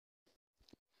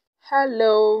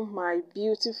Hello, my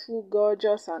beautiful,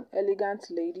 gorgeous, and elegant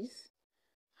ladies.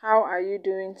 How are you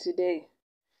doing today?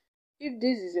 If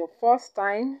this is your first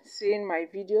time seeing my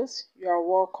videos, you are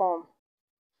welcome.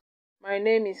 My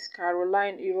name is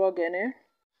Caroline Irogene,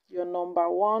 your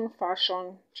 #1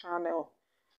 fashion channel,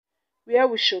 where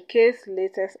we showcase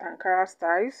latest Ankara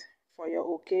styles for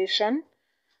your occasion,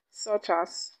 such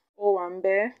as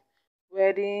Owenbe,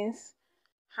 weddings,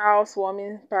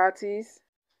 housewarming parties,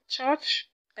 church,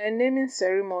 and naming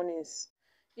ceremonies.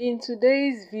 In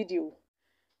today's video,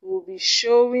 we'll be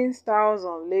showing styles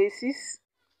on laces,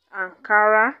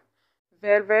 Ankara,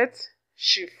 velvet,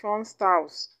 chiffon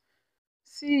styles.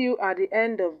 See you at the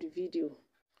end of the video.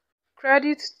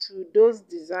 Credit to those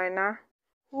designers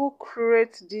who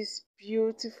create these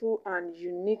beautiful and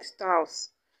unique styles.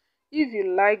 If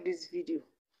you like this video,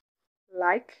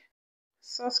 like,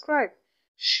 subscribe,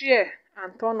 share,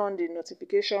 and turn on the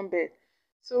notification bell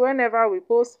so whenever we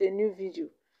post a new video,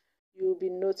 you will be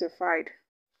notified.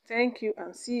 Thank you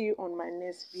and see you on my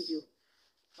next video.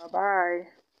 Bye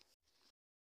bye.